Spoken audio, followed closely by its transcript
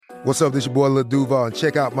What's up, this your boy Lil Duval, and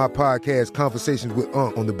check out my podcast, Conversations with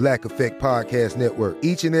Unc, on the Black Effect Podcast Network.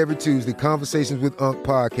 Each and every Tuesday, Conversations with Unc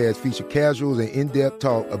podcast feature casuals and in-depth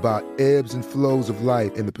talk about ebbs and flows of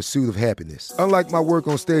life and the pursuit of happiness. Unlike my work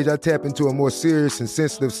on stage, I tap into a more serious and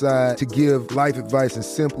sensitive side to give life advice and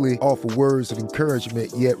simply offer words of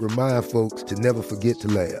encouragement, yet remind folks to never forget to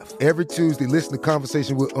laugh. Every Tuesday, listen to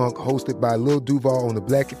Conversations with Unc, hosted by Lil Duval on the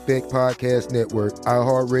Black Effect Podcast Network,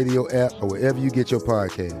 iHeartRadio app, or wherever you get your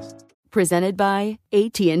podcasts. Presented by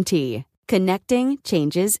AT&T. Connecting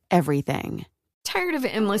changes everything. Tired of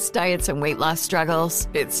endless diets and weight loss struggles?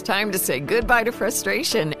 It's time to say goodbye to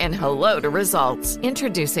frustration and hello to results.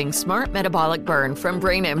 Introducing Smart Metabolic Burn from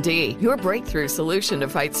BrainMD, your breakthrough solution to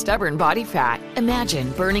fight stubborn body fat.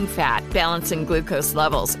 Imagine burning fat, balancing glucose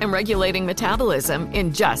levels, and regulating metabolism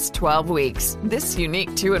in just 12 weeks. This unique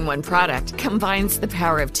 2-in-1 product combines the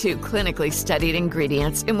power of 2 clinically studied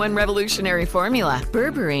ingredients in one revolutionary formula.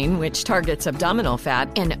 Berberine, which targets abdominal fat,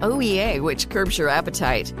 and OEA, which curbs your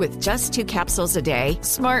appetite. With just 2 capsules a day,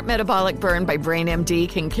 Smart Metabolic Burn by BrainMD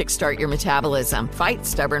can kickstart your metabolism, fight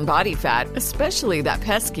stubborn body fat, especially that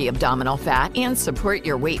pesky abdominal fat, and support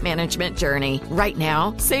your weight management journey. Right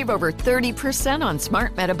now, save over 30% on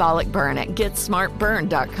Smart Metabolic Burn at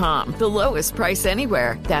GetSmartBurn.com. The lowest price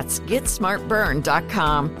anywhere. That's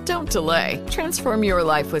GetSmartBurn.com. Don't delay. Transform your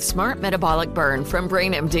life with Smart Metabolic Burn from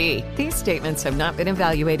BrainMD. These statements have not been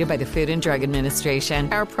evaluated by the Food and Drug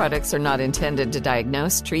Administration. Our products are not intended to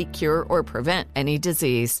diagnose, treat, cure, or prevent any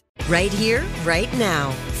disease. Right here, right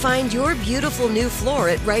now. Find your beautiful new floor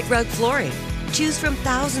at Right Rug Flooring. Choose from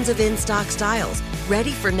thousands of in-stock styles,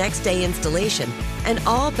 ready for next day installation, and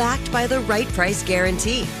all backed by the right price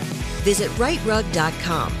guarantee. Visit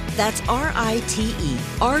rightrug.com. That's RITERUG.com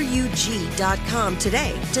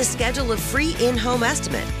today to schedule a free in-home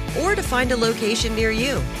estimate or to find a location near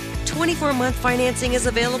you. 24-month financing is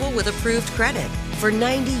available with approved credit. For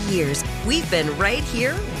 90 years, we've been right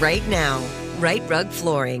here, right now. Right Rug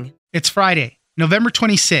Flooring. It's Friday, November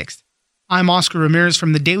 26th. I'm Oscar Ramirez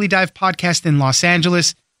from the Daily Dive podcast in Los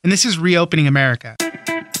Angeles, and this is Reopening America.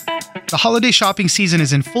 The holiday shopping season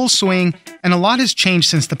is in full swing, and a lot has changed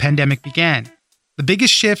since the pandemic began. The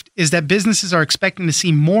biggest shift is that businesses are expecting to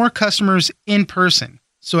see more customers in person,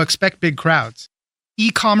 so expect big crowds.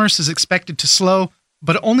 E-commerce is expected to slow,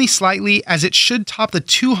 but only slightly, as it should top the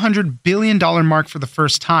 $200 billion mark for the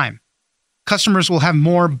first time. Customers will have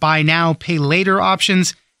more buy now, pay later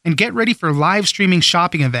options, and get ready for live streaming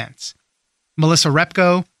shopping events. Melissa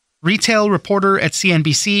Repko, retail reporter at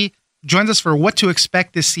CNBC, joins us for what to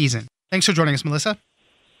expect this season. Thanks for joining us, Melissa.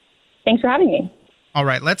 Thanks for having me. All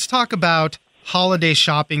right, let's talk about holiday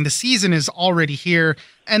shopping. The season is already here,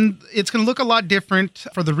 and it's going to look a lot different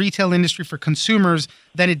for the retail industry, for consumers,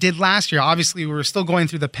 than it did last year. Obviously, we were still going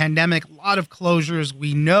through the pandemic, a lot of closures.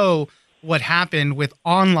 We know what happened with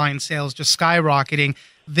online sales just skyrocketing.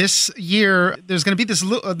 This year, there's going to be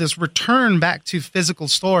this return back to physical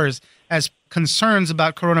stores as concerns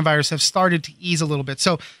about coronavirus have started to ease a little bit.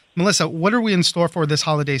 So, Melissa, what are we in store for this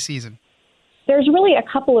holiday season? There's really a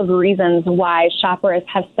couple of reasons why shoppers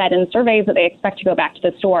have said in surveys that they expect to go back to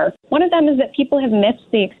the store. One of them is that people have missed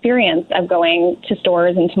the experience of going to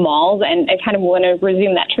stores and to malls and kind of want to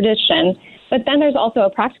resume that tradition. But then there's also a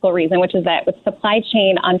practical reason, which is that with supply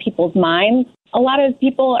chain on people's minds, a lot of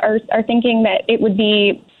people are thinking that it would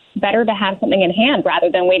be better to have something in hand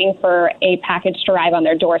rather than waiting for a package to arrive on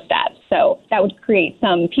their doorstep. So that would create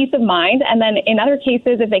some peace of mind. And then in other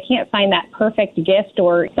cases, if they can't find that perfect gift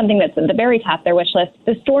or something that's at the very top of their wish list,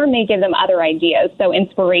 the store may give them other ideas. So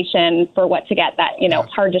inspiration for what to get that,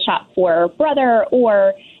 hard to shop for brother,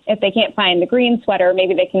 or if they can't find the green sweater,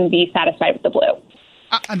 maybe they can be satisfied with the blue.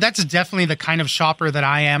 That's definitely the kind of shopper that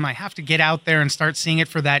I am. I have to get out there and start seeing it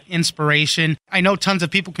for that inspiration. I know tons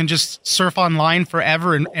of people can just surf online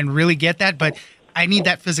forever and really get that, but I need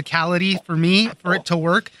that physicality for me for it to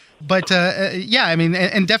work. But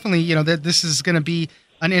and definitely, this is going to be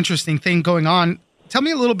an interesting thing going on. Tell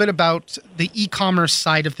me a little bit about the e-commerce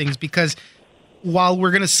side of things, because while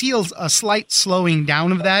we're going to see a slight slowing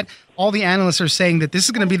down of that, all the analysts are saying that this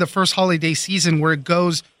is going to be the first holiday season where it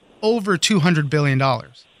goes over $200 billion.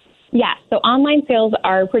 Yeah, so online sales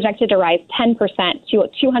are projected to rise 10% to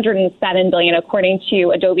 $207 billion, according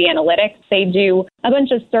to Adobe Analytics. They do a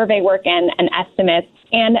bunch of survey work and estimates,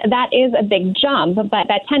 and that is a big jump, but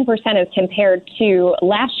that 10% is compared to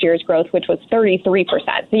last year's growth, which was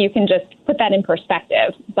 33%. So you can just put that in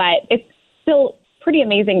perspective, but it's still pretty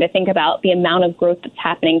amazing to think about the amount of growth that's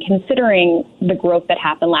happening, considering the growth that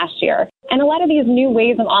happened last year. And a lot of these new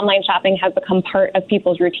ways of online shopping have become part of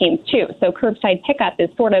people's routines too. So curbside pickup is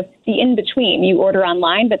sort of the in-between. You order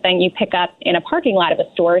online, but then you pick up in a parking lot of a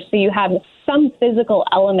store. So you have some physical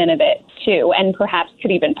element of it too, and perhaps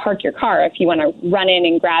could even park your car if you want to run in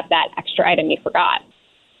and grab that extra item you forgot.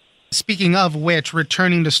 Speaking of which,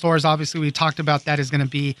 returning to stores, obviously we talked about that is going to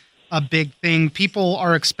be a big thing. People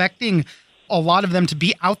are expecting a lot of them to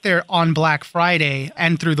be out there on Black Friday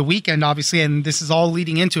and through the weekend, obviously, and this is all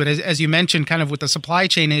leading into it. As you mentioned, kind of with the supply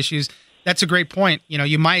chain issues, that's a great point. You know,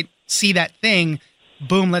 you might see that thing,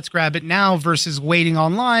 boom, let's grab it now, versus waiting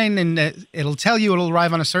online, and it'll tell you it'll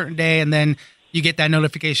arrive on a certain day, and then you get that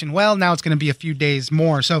notification, well, now it's going to be a few days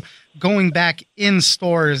more. So going back in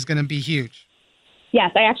store is going to be huge.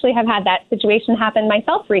 Yes, I actually have had that situation happen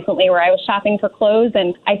myself recently where I was shopping for clothes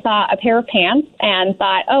and I saw a pair of pants and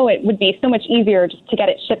thought, oh, it would be so much easier just to get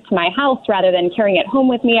it shipped to my house rather than carrying it home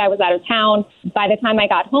with me. I was out of town. By the time I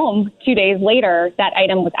got home, 2 days later, that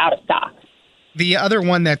item was out of stock. The other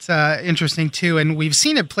one that's interesting too, and we've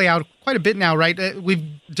seen it play out quite a bit now, right? We've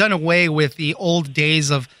done away with the old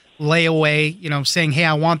days of layaway, you know, saying, hey,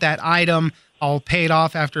 I want that item. I'll pay it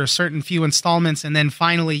off after a certain few installments, and then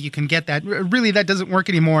finally you can get that. Really, that doesn't work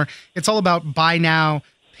anymore. It's all about buy now,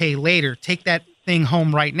 pay later. Take that thing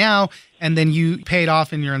home right now, and then you pay it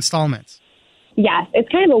off in your installments. Yes, it's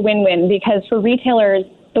kind of a win-win because for retailers,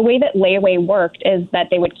 the way that layaway worked is that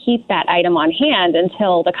they would keep that item on hand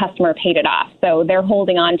until the customer paid it off. So they're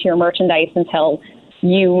holding on to your merchandise until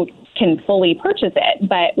you can fully purchase it.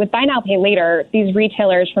 But with buy now, pay later, these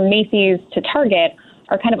retailers from Macy's to Target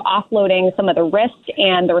are kind of offloading some of the risk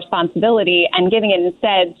and the responsibility and giving it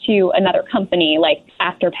instead to another company like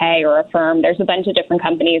Afterpay or Affirm. There's a bunch of different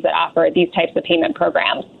companies that offer these types of payment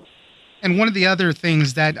programs. And one of the other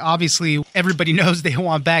things that obviously everybody knows they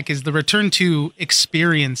want back is the return to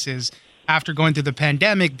experiences. After going through the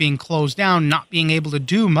pandemic, being closed down, not being able to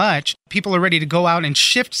do much, people are ready to go out and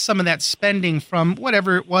shift some of that spending from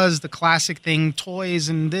whatever it was, the classic thing, toys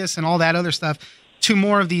and this and all that other stuff, to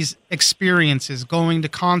more of these experiences, going to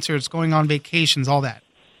concerts, going on vacations, all that.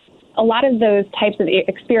 A lot of those types of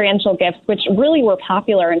experiential gifts, which really were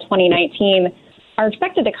popular in 2019, are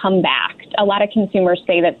expected to come back. A lot of consumers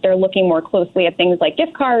say that they're looking more closely at things like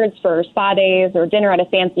gift cards for spa days or dinner at a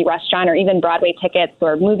fancy restaurant or even Broadway tickets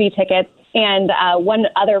or movie tickets. And one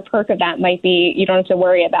other perk of that might be you don't have to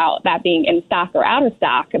worry about that being in stock or out of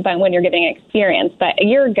stock, but when you're getting an experience. But a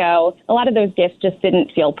year ago, a lot of those gifts just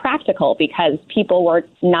didn't feel practical because people were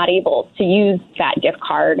not able to use that gift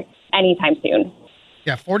card anytime soon.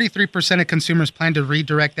 Yeah, 43% of consumers plan to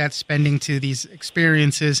redirect that spending to these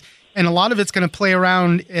experiences. And a lot of it's going to play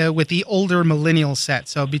around with the older millennial set,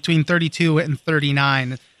 so between 32 and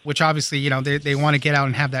 39, which obviously, you know, they want to get out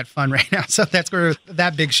and have that fun right now. So that's where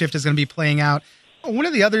that big shift is going to be playing out. One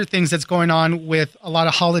of the other things that's going on with a lot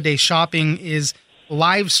of holiday shopping is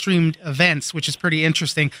live streamed events, which is pretty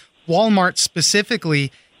interesting. Walmart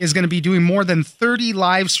specifically is going to be doing more than 30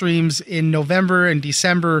 live streams in November and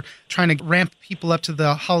December, trying to ramp people up to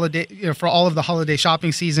the holiday, you know, for all of the holiday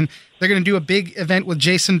shopping season. They're going to do a big event with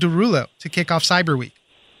Jason Derulo to kick off Cyber Week.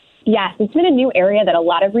 Yes, it's been a new area that a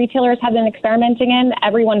lot of retailers have been experimenting in,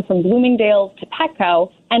 everyone from Bloomingdale's to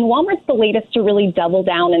Petco. And Walmart's the latest to really double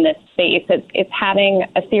down in this space. It's having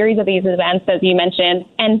a series of these events, as you mentioned,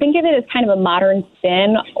 and think of it as kind of a modern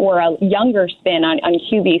spin or a younger spin on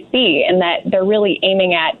QVC, in that they're really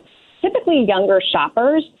aiming at typically younger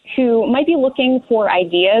shoppers who might be looking for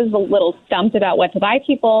ideas, a little stumped about what to buy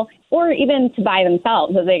people, or even to buy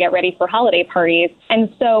themselves as they get ready for holiday parties. And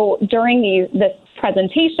so during this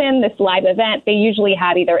presentation, this live event, they usually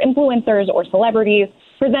have either influencers or celebrities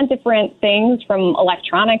present different things from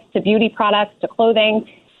electronics to beauty products to clothing.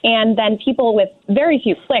 And then people with very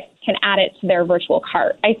few clicks can add it to their virtual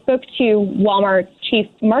cart. I spoke to Walmart's chief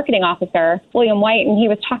marketing officer, William White, and he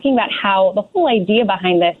was talking about how the whole idea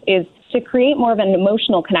behind this is to create more of an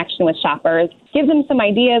emotional connection with shoppers, give them some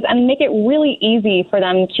ideas, and make it really easy for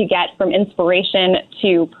them to get from inspiration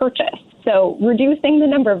to purchase. So reducing the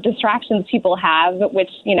number of distractions people have, which,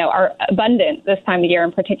 you know, are abundant this time of year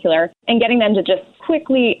in particular, and getting them to just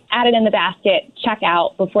quickly add it in the basket, check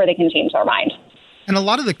out before they can change their mind. And a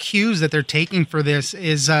lot of the cues that they're taking for this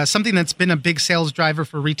is something that's been a big sales driver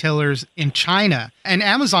for retailers in China. And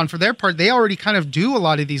Amazon, for their part, they already kind of do a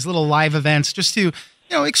lot of these little live events just to, you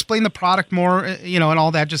know, explain the product more, you know, and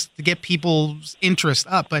all that, just to get people's interest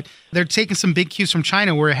up. But they're taking some big cues from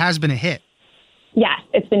China where it has been a hit. Yes,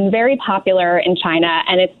 it's been very popular in China,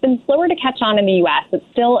 and it's been slower to catch on in the U.S. It's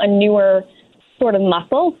still a newer sort of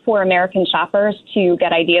muscle for American shoppers to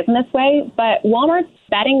get ideas in this way, but Walmart's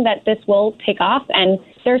betting that this will take off, and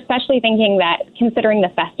they're especially thinking that, considering the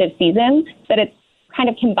festive season, that it's kind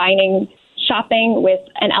of combining shopping with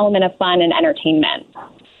an element of fun and entertainment.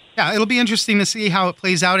 Yeah, it'll be interesting to see how it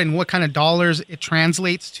plays out and what kind of dollars it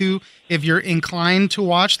translates to. If you're inclined to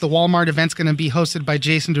watch, the Walmart event's going to be hosted by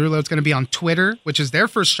Jason Derulo. It's going to be on Twitter, which is their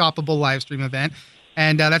first shoppable live stream event.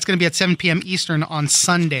 And that's going to be at 7 p.m. Eastern on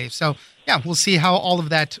Sunday. So, yeah, we'll see how all of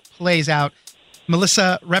that plays out.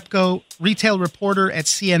 Melissa Repko, retail reporter at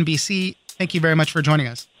CNBC, thank you very much for joining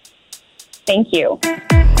us. Thank you.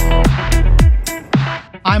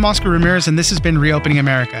 I'm Oscar Ramirez, and this has been Reopening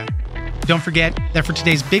America. Don't forget that for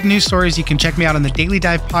today's big news stories, you can check me out on the Daily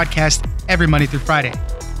Dive podcast every Monday through Friday.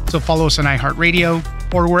 So follow us on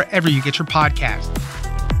iHeartRadio or wherever you get your podcasts.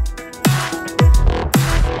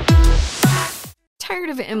 Tired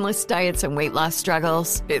of endless diets and weight loss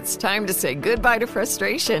struggles? It's time to say goodbye to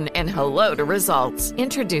frustration and hello to results.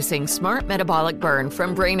 Introducing Smart Metabolic Burn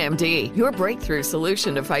from BrainMD, your breakthrough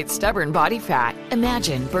solution to fight stubborn body fat.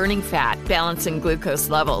 Imagine burning fat, balancing glucose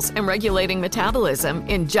levels, and regulating metabolism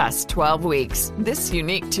in just 12 weeks. This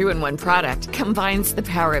unique 2-in-1 product combines the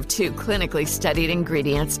power of 2 clinically studied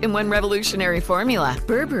ingredients in one revolutionary formula.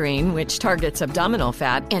 Berberine, which targets abdominal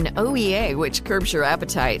fat, and OEA, which curbs your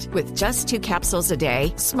appetite. With just 2 capsules a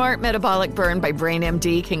day, Smart Metabolic Burn by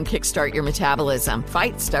BrainMD can kickstart your metabolism,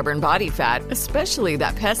 fight stubborn body fat, especially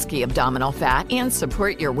that pesky abdominal fat, and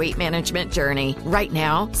support your weight management journey. Right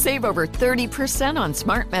now, save over 30% on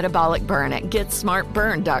Smart Metabolic Burn at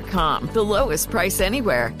GetSmartBurn.com. The lowest price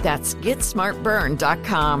anywhere. That's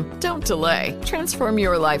GetSmartBurn.com. Don't delay. Transform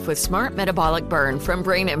your life with Smart Metabolic Burn from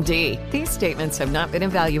BrainMD. These statements have not been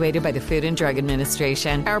evaluated by the Food and Drug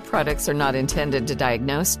Administration. Our products are not intended to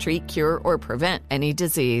diagnose, treat, cure, or prevent any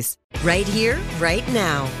disease. Right here, right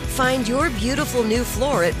now. Find your beautiful new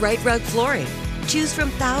floor at Right Rug Flooring. Choose from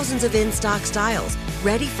thousands of in-stock styles,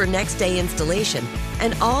 ready for next day installation,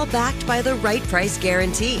 and all backed by the right price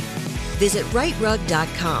guarantee. Visit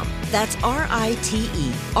rightrug.com. That's RITERUG.com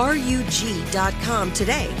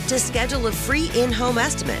today to schedule a free in-home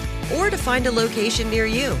estimate or to find a location near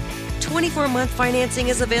you. 24-month financing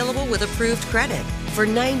is available with approved credit. For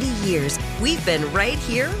 90 years, we've been right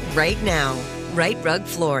here, right now. Right Rug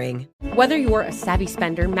Flooring. Whether you're a savvy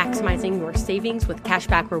spender maximizing your savings with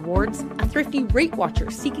cashback rewards, a thrifty rate watcher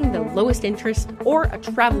seeking the lowest interest, or a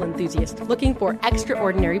travel enthusiast looking for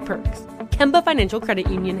extraordinary perks, Kemba Financial Credit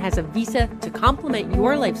Union has a visa to complement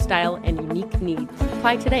your lifestyle and unique needs.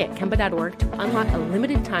 Apply today at Kemba.org to unlock a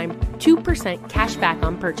limited time 2% cash back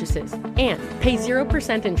on purchases and pay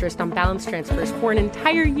 0% interest on balance transfers for an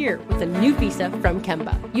entire year with a new visa from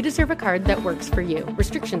Kemba. You deserve a card that works for you.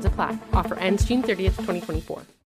 Restrictions apply. Offer ends June 30th, 2024.